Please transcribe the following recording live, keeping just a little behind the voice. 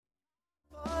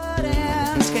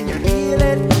Can you feel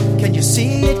it? Can you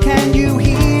see it? Can you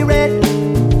hear it?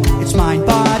 It's mind,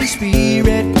 body,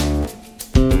 spirit.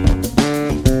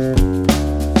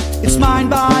 It's mind,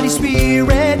 body,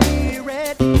 spirit.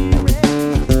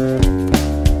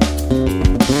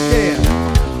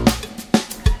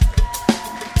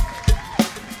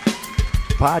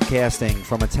 Podcasting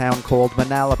from a town called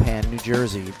Manalapan, New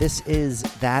Jersey. This is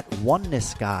That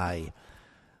Oneness Guy,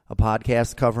 a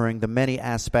podcast covering the many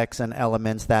aspects and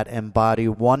elements that embody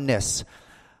oneness.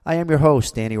 I am your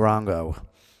host, Danny Rongo.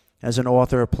 As an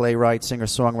author, playwright,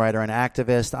 singer-songwriter, and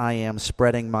activist, I am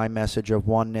spreading my message of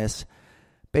oneness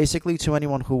basically to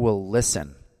anyone who will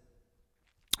listen.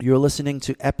 You're listening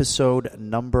to episode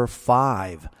number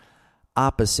 5,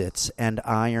 Opposites and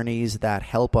Ironies That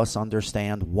Help Us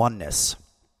Understand Oneness.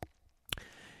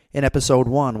 In episode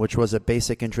 1, which was a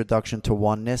basic introduction to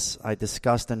oneness, I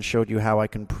discussed and showed you how I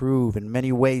can prove in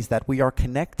many ways that we are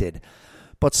connected,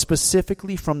 but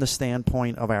specifically from the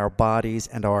standpoint of our bodies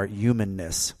and our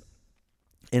humanness.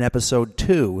 In episode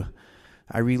 2,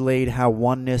 I relayed how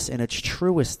oneness in its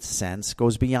truest sense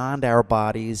goes beyond our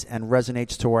bodies and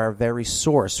resonates to our very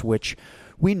source, which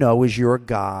we know is your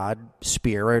God,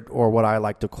 spirit, or what I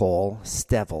like to call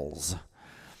Stevels.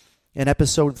 In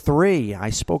episode 3,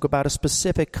 I spoke about a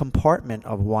specific compartment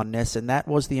of oneness, and that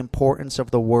was the importance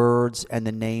of the words and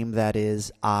the name that is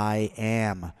I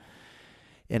am.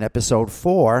 In episode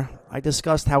 4, I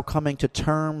discussed how coming to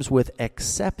terms with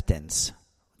acceptance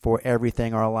for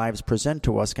everything our lives present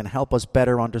to us can help us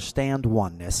better understand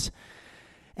oneness.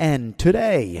 And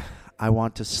today, I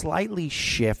want to slightly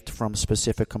shift from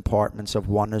specific compartments of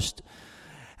oneness,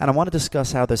 and I want to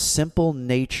discuss how the simple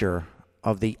nature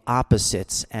of the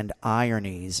opposites and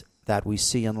ironies that we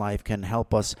see in life can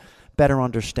help us better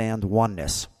understand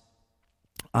oneness.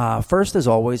 First, as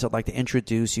always, I'd like to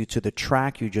introduce you to the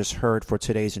track you just heard for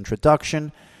today's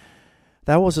introduction.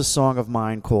 That was a song of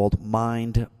mine called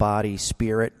Mind, Body,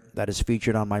 Spirit that is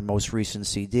featured on my most recent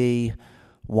CD,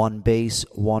 One Bass,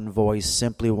 One Voice,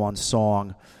 Simply One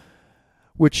Song,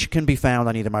 which can be found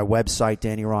on either my website,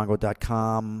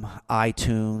 DannyRongo.com,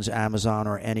 iTunes, Amazon,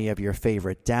 or any of your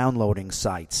favorite downloading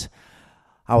sites.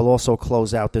 I will also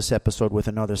close out this episode with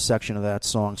another section of that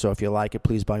song, so if you like it,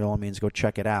 please, by all means, go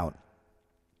check it out.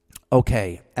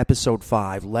 Okay, episode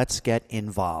 5, let's get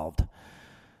involved.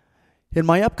 In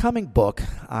my upcoming book,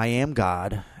 I Am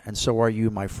God, and So Are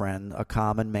You, My Friend, A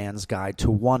Common Man's Guide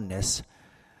to Oneness,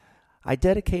 I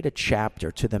dedicate a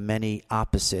chapter to the many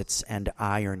opposites and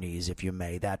ironies, if you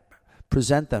may, that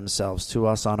present themselves to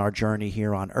us on our journey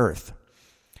here on earth.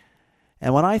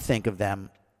 And when I think of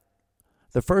them,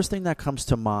 the first thing that comes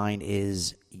to mind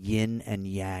is yin and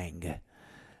yang.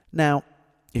 Now,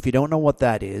 if you don't know what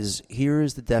that is, here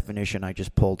is the definition I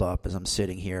just pulled up as I'm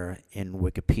sitting here in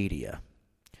Wikipedia.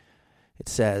 It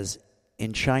says,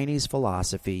 in Chinese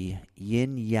philosophy,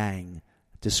 yin-yang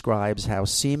describes how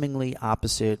seemingly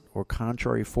opposite or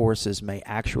contrary forces may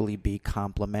actually be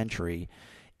complementary,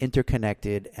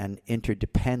 interconnected, and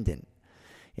interdependent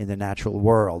in the natural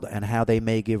world, and how they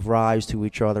may give rise to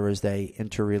each other as they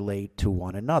interrelate to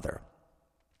one another.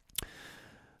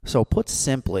 So put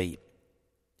simply,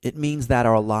 it means that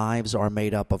our lives are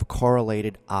made up of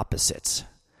correlated opposites.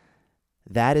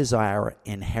 That is our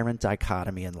inherent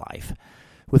dichotomy in life.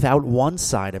 Without one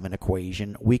side of an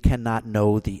equation, we cannot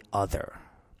know the other.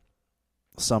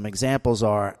 Some examples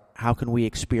are, how can we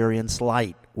experience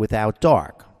light without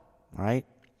dark, right?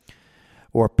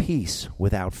 Or peace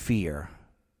without fear,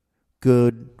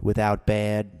 good without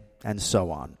bad, and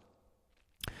so on.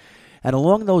 And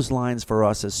along those lines, for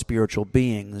us as spiritual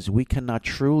beings, we cannot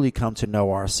truly come to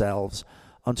know ourselves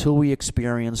until we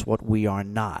experience what we are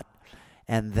not.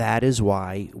 And that is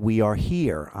why we are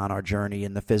here on our journey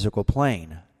in the physical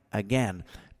plane. Again,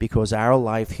 because our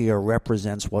life here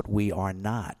represents what we are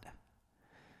not.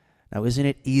 Now, isn't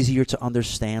it easier to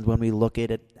understand when we look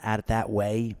at it that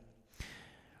way?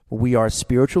 We are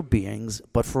spiritual beings,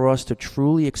 but for us to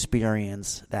truly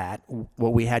experience that,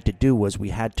 what we had to do was we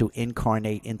had to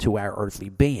incarnate into our earthly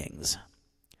beings.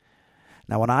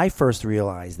 Now, when I first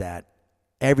realized that,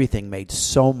 everything made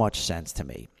so much sense to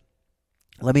me.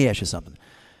 Let me ask you something.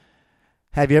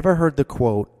 Have you ever heard the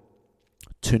quote,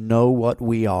 to know what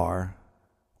we are,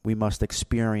 we must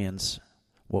experience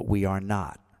what we are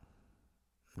not?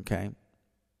 Okay?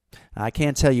 I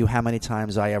can't tell you how many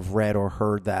times I have read or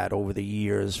heard that over the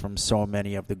years from so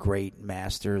many of the great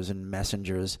masters and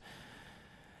messengers.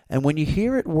 And when you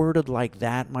hear it worded like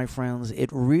that, my friends, it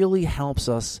really helps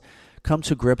us come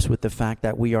to grips with the fact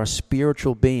that we are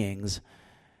spiritual beings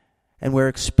and we're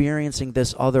experiencing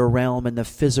this other realm in the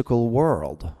physical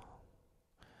world,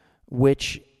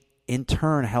 which in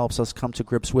turn helps us come to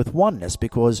grips with oneness,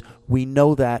 because we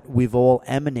know that we've all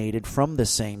emanated from the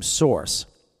same source.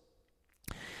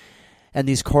 And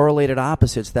these correlated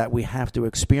opposites that we have to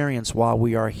experience while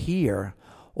we are here,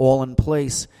 all in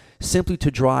place, simply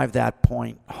to drive that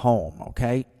point home,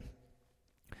 okay?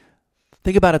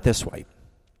 Think about it this way.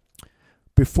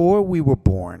 Before we were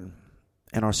born,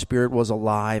 and our spirit was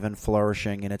alive and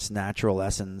flourishing in its natural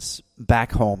essence,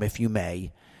 back home, if you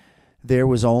may, there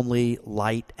was only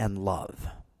light and love.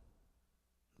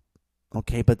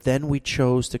 Okay, but then we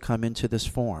chose to come into this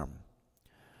form,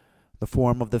 the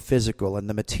form of the physical and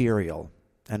the material,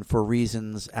 and for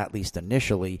reasons, at least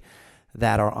initially,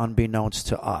 that are unbeknownst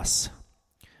to us.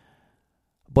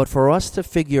 But for us to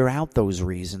figure out those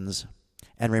reasons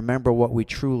and remember what we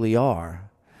truly are,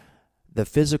 the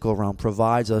physical realm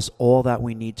provides us all that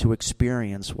we need to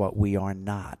experience what we are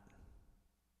not.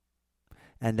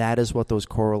 And that is what those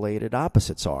correlated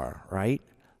opposites are, right?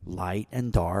 Light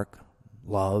and dark,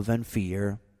 love and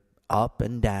fear, up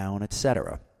and down,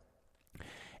 etc.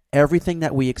 Everything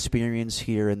that we experience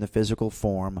here in the physical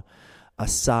form,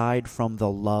 aside from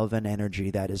the love and energy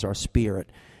that is our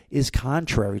spirit, is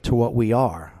contrary to what we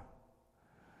are.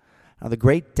 Now, the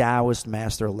great Taoist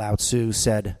master Lao Tzu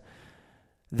said,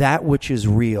 "That which is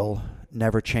real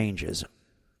never changes."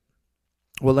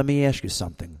 Well, let me ask you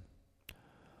something.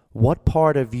 What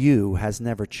part of you has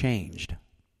never changed?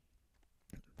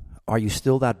 Are you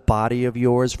still that body of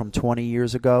yours from 20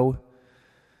 years ago?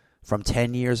 From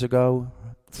 10 years ago?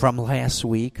 From last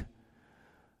week?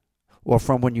 Or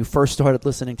from when you first started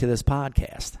listening to this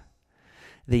podcast?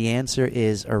 The answer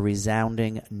is a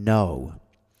resounding no.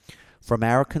 From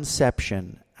our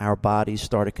conception, our bodies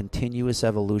start a continuous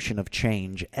evolution of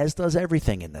change, as does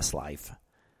everything in this life.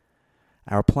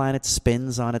 Our planet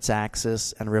spins on its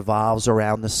axis and revolves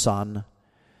around the sun.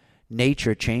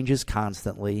 Nature changes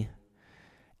constantly.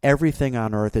 Everything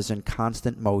on Earth is in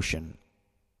constant motion,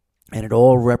 and it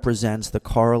all represents the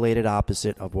correlated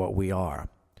opposite of what we are.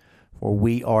 For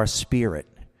we are spirit.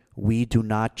 We do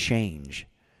not change.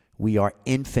 We are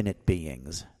infinite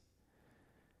beings.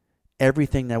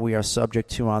 Everything that we are subject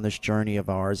to on this journey of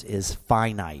ours is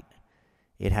finite.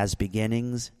 It has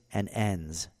beginnings and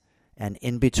ends, and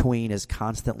in between is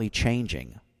constantly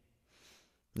changing.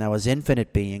 Now, as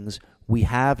infinite beings, we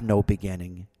have no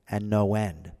beginning and no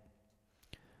end.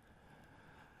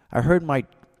 I heard my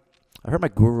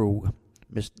guru,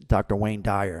 Dr. Wayne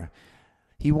Dyer,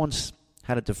 he once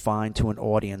had to define to an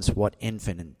audience what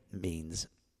infinite means.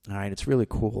 All right, it's really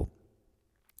cool.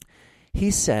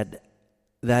 He said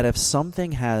that if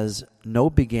something has no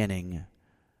beginning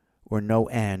or no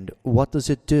end, what does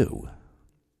it do?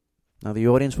 Now, the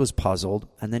audience was puzzled,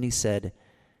 and then he said,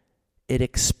 it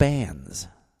expands.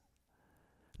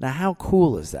 Now, how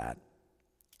cool is that?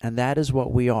 And that is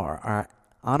what we are.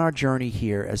 On our journey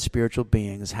here as spiritual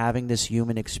beings, having this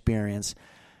human experience,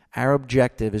 our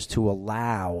objective is to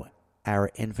allow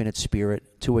our infinite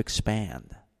spirit to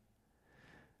expand.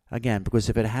 Again, because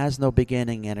if it has no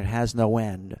beginning and it has no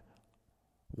end,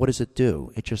 what does it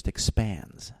do? It just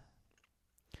expands.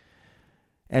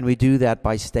 And we do that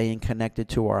by staying connected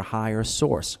to our higher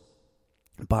source,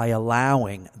 by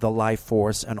allowing the life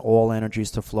force and all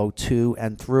energies to flow to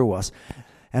and through us,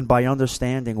 and by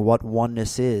understanding what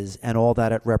oneness is and all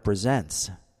that it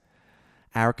represents,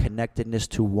 our connectedness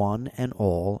to one and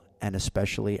all, and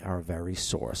especially our very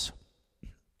source.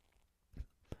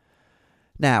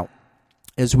 Now,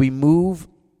 as we move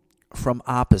from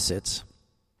opposites,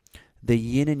 the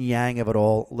yin and yang of it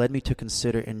all led me to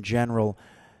consider in general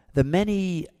the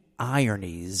many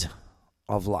ironies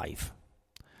of life,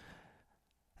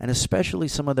 and especially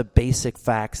some of the basic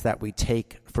facts that we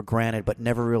take for granted but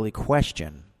never really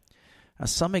question. Now,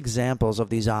 some examples of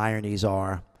these ironies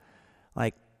are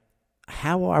like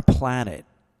how our planet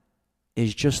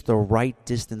is just the right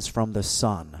distance from the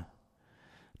sun,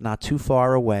 not too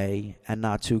far away and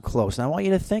not too close. Now, I want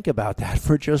you to think about that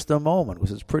for just a moment,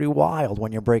 because it's pretty wild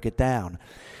when you break it down.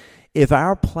 If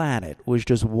our planet was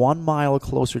just 1 mile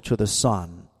closer to the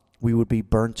sun, we would be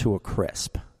burnt to a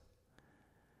crisp.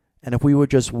 And if we were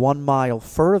just 1 mile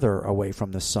further away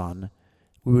from the sun,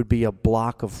 we would be a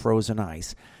block of frozen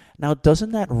ice. Now,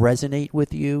 doesn't that resonate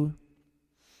with you?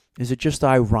 Is it just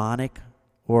ironic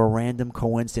or a random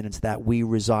coincidence that we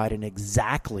reside in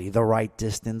exactly the right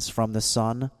distance from the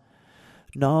sun?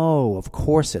 No, of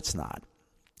course it's not.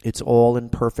 It's all in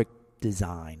perfect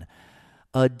design.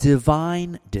 A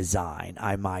divine design,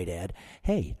 I might add.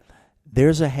 Hey,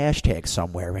 there's a hashtag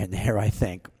somewhere in there, I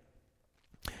think.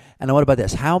 And what about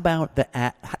this? How about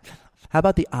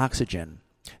the oxygen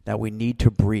that we need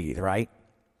to breathe, right?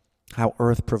 How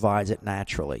Earth provides it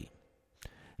naturally.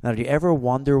 Now, do you ever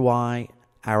wonder why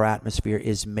our atmosphere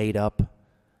is made up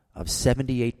of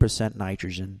 78%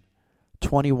 nitrogen,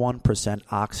 21%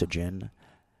 oxygen,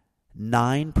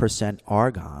 9%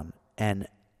 argon, and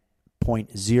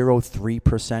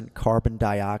 0.03% carbon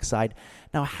dioxide?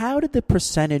 Now, how did the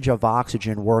percentage of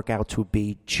oxygen work out to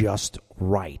be just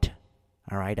right?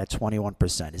 All right, at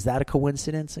 21%. Is that a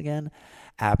coincidence again?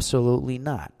 Absolutely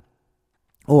not.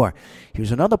 Or,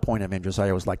 here's another point of interest I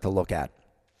always like to look at.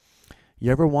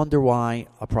 You ever wonder why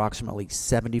approximately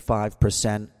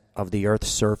 75% of the Earth's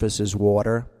surface is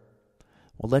water?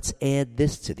 Well, let's add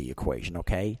this to the equation,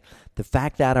 okay? The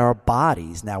fact that our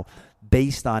bodies, now,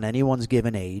 based on anyone's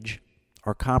given age,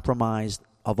 are comprised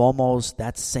of almost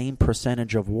that same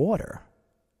percentage of water,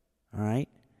 all right?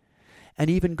 And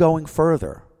even going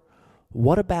further,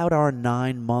 what about our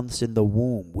 9 months in the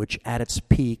womb, which at its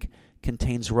peak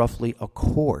contains roughly a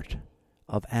quart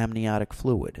of amniotic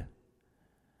fluid?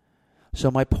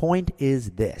 So my point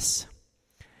is this.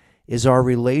 Is our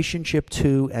relationship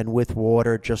to and with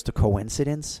water just a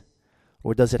coincidence?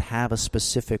 Or does it have a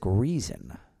specific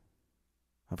reason?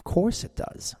 Of course it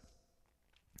does.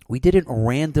 We didn't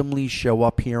randomly show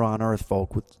up here on Earth,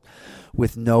 folk,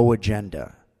 with no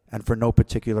agenda and for no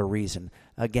particular reason.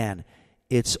 Again,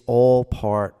 it's all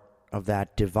part of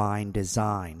that divine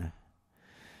design.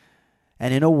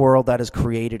 And in a world that is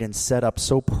created and set up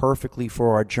so perfectly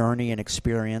for our journey and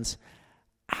experience,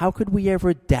 how could we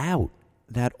ever doubt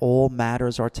that all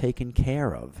matters are taken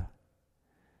care of?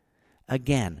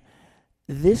 Again,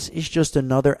 this is just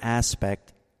another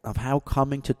aspect of how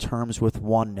coming to terms with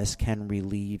oneness can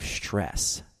relieve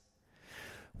stress.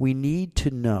 We need to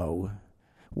know,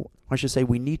 I should say,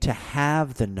 we need to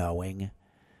have the knowing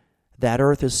that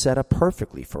Earth is set up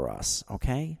perfectly for us,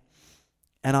 okay?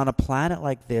 And on a planet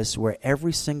like this, where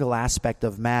every single aspect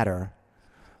of matter,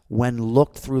 when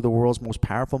looked through the world's most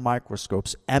powerful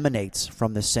microscopes, emanates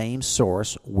from the same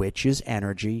source, which is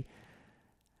energy,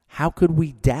 how could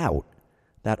we doubt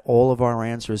that all of our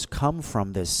answers come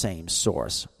from this same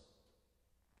source?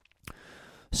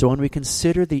 So when we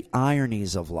consider the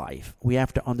ironies of life, we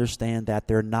have to understand that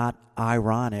they're not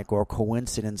ironic or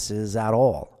coincidences at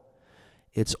all.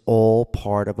 It's all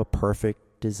part of a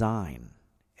perfect design.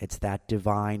 It's that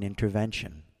divine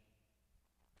intervention.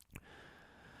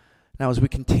 Now, as we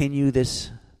continue this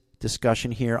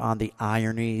discussion here on the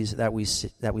ironies that we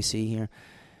see here,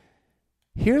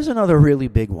 here's another really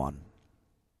big one.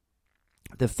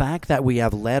 The fact that we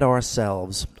have led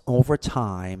ourselves over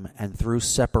time and through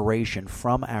separation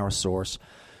from our source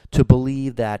to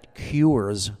believe that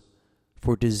cures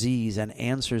for disease and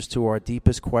answers to our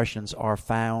deepest questions are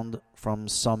found from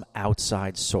some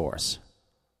outside source.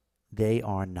 They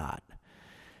are not.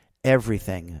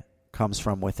 Everything comes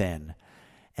from within.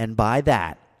 And by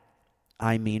that,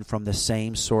 I mean from the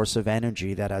same source of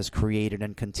energy that has created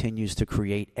and continues to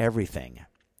create everything.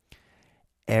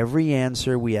 Every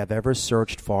answer we have ever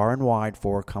searched far and wide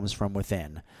for comes from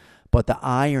within. But the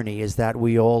irony is that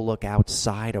we all look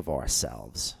outside of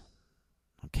ourselves.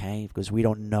 Okay? Because we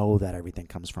don't know that everything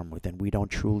comes from within. We don't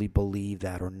truly believe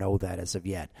that or know that as of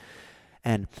yet.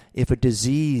 And if a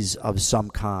disease of some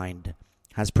kind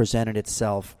has presented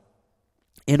itself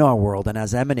in our world and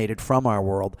has emanated from our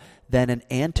world, then an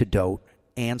antidote,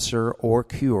 answer, or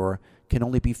cure can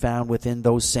only be found within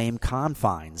those same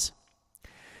confines.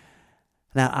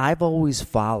 Now, I've always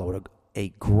followed a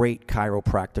great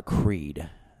chiropractic creed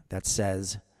that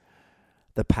says,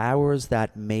 the powers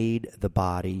that made the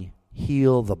body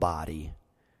heal the body.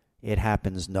 It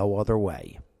happens no other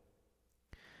way.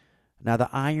 Now, the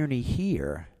irony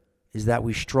here is that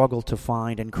we struggle to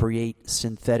find and create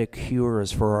synthetic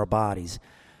cures for our bodies.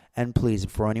 And please,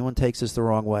 before anyone takes this the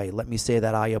wrong way, let me say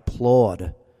that I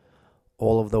applaud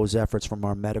all of those efforts from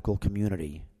our medical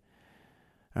community.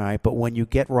 All right, but when you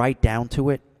get right down to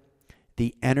it,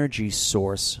 the energy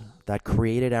source that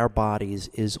created our bodies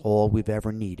is all we've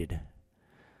ever needed.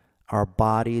 Our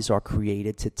bodies are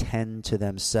created to tend to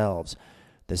themselves.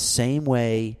 The same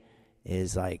way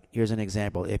is like, here's an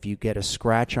example. If you get a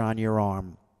scratch on your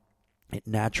arm, it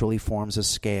naturally forms a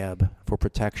scab for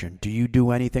protection. Do you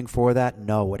do anything for that?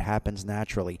 No, it happens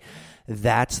naturally.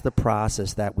 That's the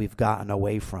process that we've gotten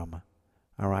away from.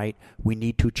 All right? We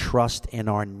need to trust in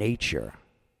our nature.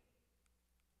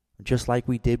 Just like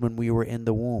we did when we were in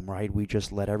the womb, right? We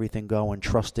just let everything go and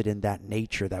trusted in that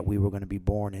nature that we were going to be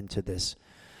born into this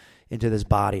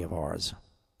body of ours.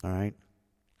 All right?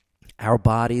 Our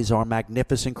bodies are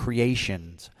magnificent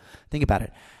creations. Think about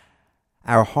it.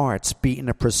 Our hearts beat in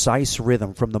a precise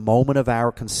rhythm from the moment of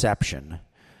our conception.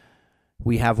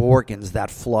 We have organs that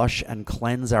flush and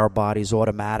cleanse our bodies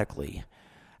automatically.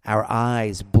 Our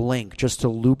eyes blink just to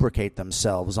lubricate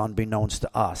themselves unbeknownst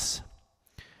to us.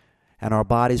 And our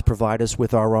bodies provide us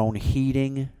with our own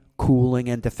heating, cooling,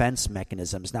 and defense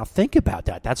mechanisms. Now think about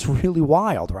that. That's really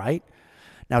wild, right?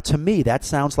 Now to me, that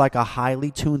sounds like a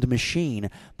highly tuned machine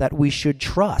that we should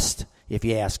trust, if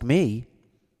you ask me.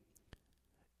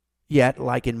 Yet,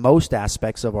 like in most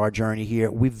aspects of our journey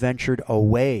here, we've ventured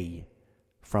away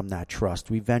from that trust.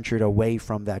 We ventured away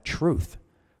from that truth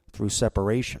through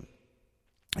separation.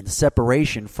 And the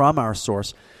separation from our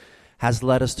source has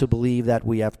led us to believe that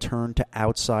we have turned to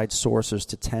outside sources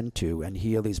to tend to and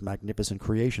heal these magnificent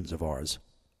creations of ours.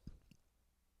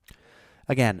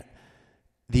 Again,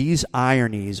 these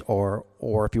ironies, or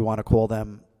if you want to call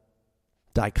them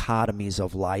dichotomies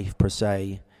of life per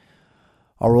se,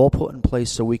 are all put in place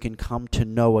so we can come to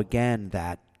know again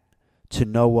that to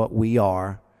know what we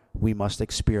are, we must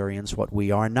experience what we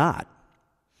are not.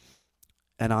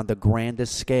 And on the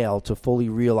grandest scale, to fully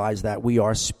realize that we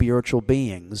are spiritual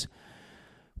beings,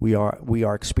 we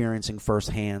are experiencing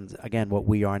firsthand, again, what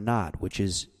we are not, which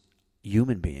is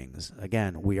human beings.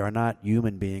 Again, we are not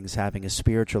human beings having a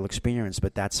spiritual experience,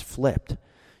 but that's flipped.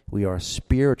 We are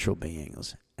spiritual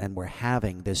beings, and we're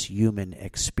having this human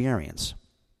experience.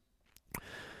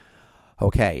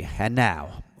 Okay, and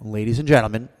now, ladies and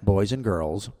gentlemen, boys and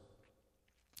girls,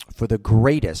 for the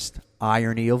greatest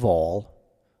irony of all,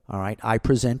 right, I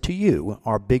present to you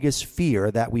our biggest fear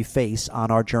that we face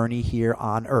on our journey here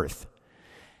on earth.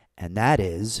 And that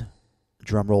is,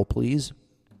 drum roll please,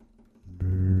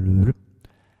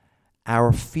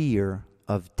 our fear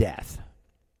of death.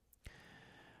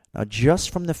 Now,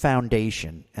 just from the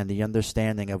foundation and the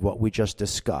understanding of what we just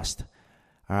discussed,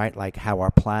 all right, like how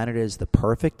our planet is the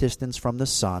perfect distance from the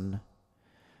sun,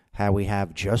 how we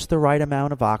have just the right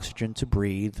amount of oxygen to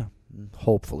breathe,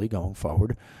 hopefully going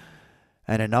forward,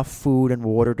 and enough food and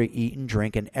water to eat and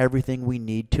drink and everything we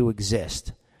need to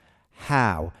exist.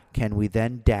 How can we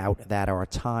then doubt that our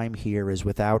time here is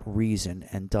without reason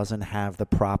and doesn't have the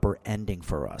proper ending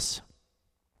for us?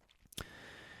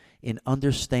 In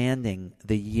understanding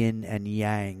the yin and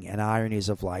yang and ironies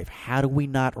of life, how do we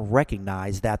not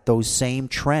recognize that those same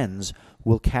trends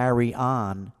will carry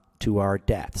on to our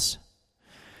deaths?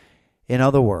 In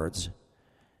other words,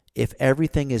 if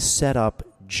everything is set up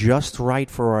just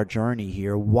right for our journey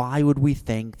here, why would we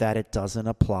think that it doesn't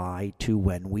apply to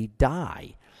when we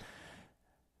die?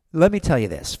 Let me tell you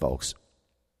this, folks.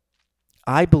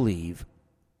 I believe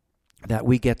that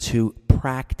we get to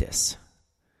practice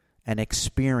and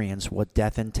experience what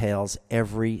death entails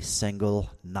every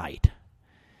single night.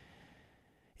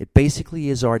 It basically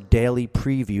is our daily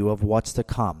preview of what's to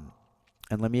come.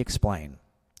 And let me explain.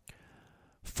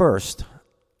 First,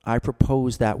 I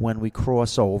propose that when we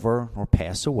cross over or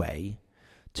pass away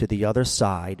to the other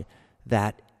side,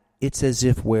 that it's as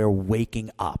if we're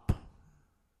waking up.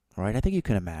 Right? I think you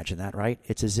can imagine that, right?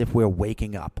 It's as if we're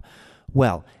waking up.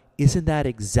 Well, isn't that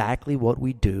exactly what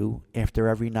we do after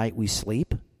every night we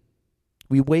sleep?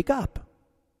 We wake up.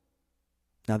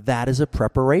 Now, that is a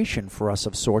preparation for us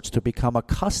of sorts to become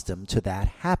accustomed to that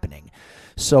happening.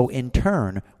 So, in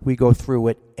turn, we go through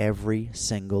it every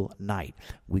single night.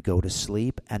 We go to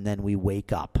sleep, and then we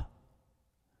wake up.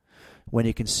 When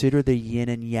you consider the yin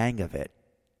and yang of it,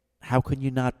 how can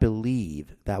you not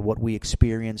believe that what we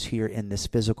experience here in this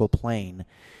physical plane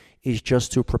is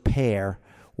just to prepare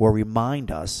or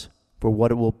remind us for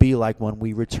what it will be like when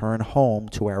we return home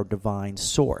to our divine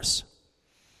source?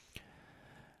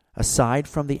 Aside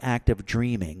from the act of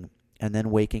dreaming and then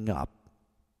waking up,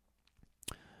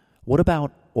 what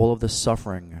about all of the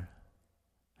suffering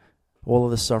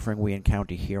we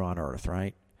encounter here on earth,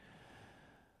 right?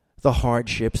 The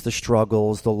hardships, the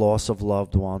struggles, the loss of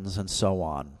loved ones, and so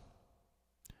on.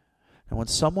 And when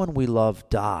someone we love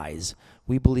dies,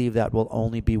 we believe that we'll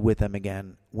only be with them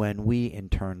again when we in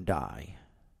turn die.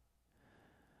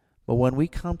 But when we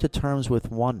come to terms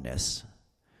with oneness,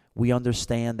 we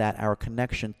understand that our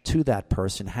connection to that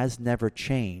person has never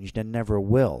changed and never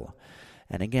will.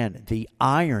 And again, the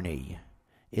irony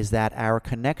is that our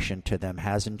connection to them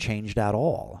hasn't changed at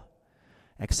all,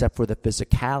 except for the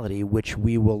physicality, which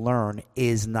we will learn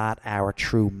is not our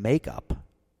true makeup.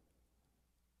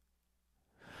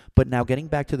 But now, getting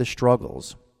back to the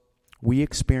struggles, we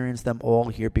experience them all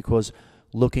here because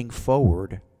looking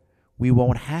forward, we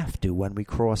won't have to when we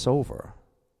cross over.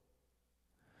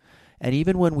 And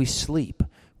even when we sleep,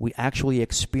 we actually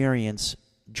experience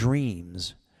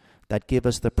dreams that give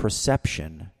us the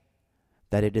perception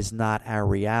that it is not our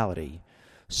reality.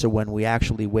 So when we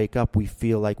actually wake up, we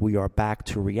feel like we are back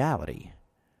to reality.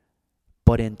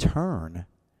 But in turn,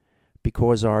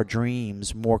 because our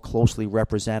dreams more closely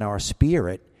represent our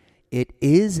spirit, It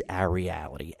is our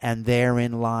reality, and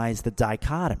therein lies the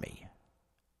dichotomy.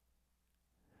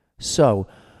 So,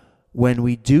 when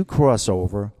we do cross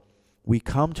over, we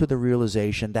come to the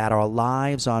realization that our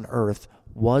lives on earth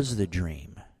was the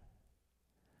dream,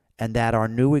 and that our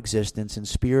new existence in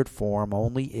spirit form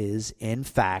only is, in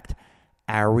fact,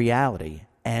 our reality,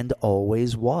 and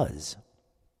always was.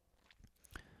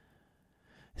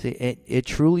 See, it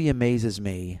truly amazes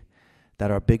me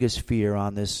that our biggest fear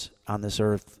on this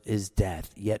earth is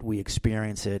death, yet we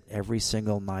experience it every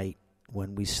single night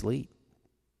when we sleep.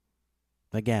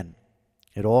 Again,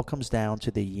 it all comes down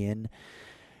to the yin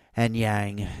and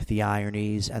yang, the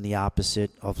ironies and the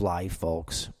opposite of life,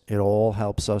 folks. It all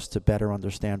helps us to better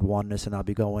understand oneness, and I'll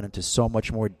be going into so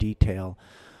much more detail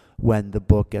when the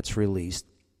book gets released,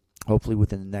 hopefully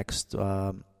within the next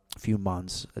few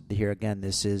months. Here again,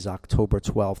 this is October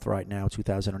 12th right now,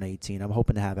 2018. I'm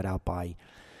hoping to have it out by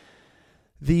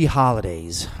the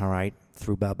holidays, all right,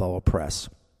 through Balboa Press,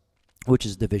 which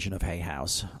is a division of Hay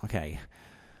House. Okay,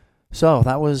 so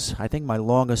that was, I think, my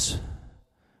longest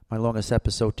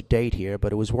episode to date here,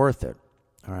 but it was worth it,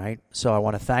 all right? So I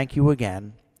want to thank you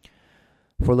again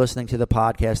for listening to the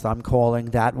podcast I'm calling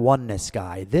That Oneness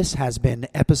Guy. This has been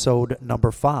episode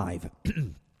number 5.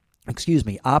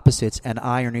 Opposites and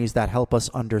ironies that help us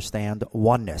understand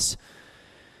oneness.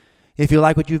 If you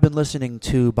like what you've been listening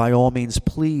to, by all means,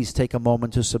 please take a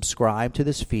moment to subscribe to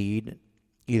this feed,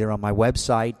 either on my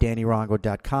website,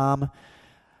 DannyRongo.com,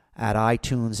 at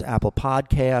iTunes, Apple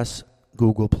Podcasts,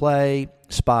 Google Play,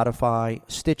 Spotify,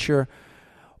 Stitcher,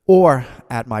 or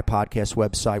at my podcast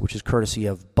website, which is courtesy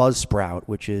of Buzzsprout,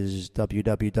 which is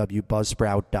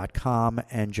www.buzzsprout.com,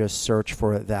 and just search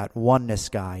for That Oneness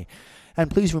Guy. And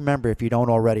please remember, if you don't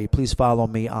already, please follow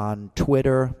me on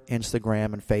Twitter,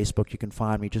 Instagram, and Facebook. You can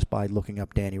find me just by looking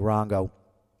up Danny Rongo.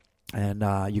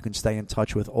 And you can stay in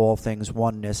touch with all things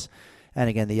oneness, and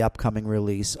again, the upcoming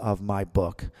release of my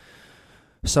book.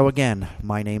 So again,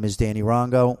 my name is Danny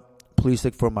Rongo. Please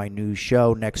look for my new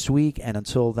show next week. And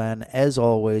until then, as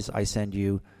always, I send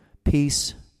you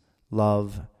peace,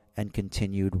 love, and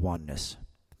continued oneness.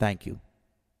 Thank you.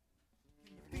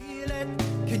 Feel it?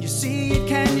 Can you see it?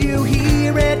 Can you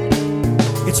hear it?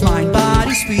 It's mind,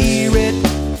 body,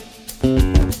 spirit.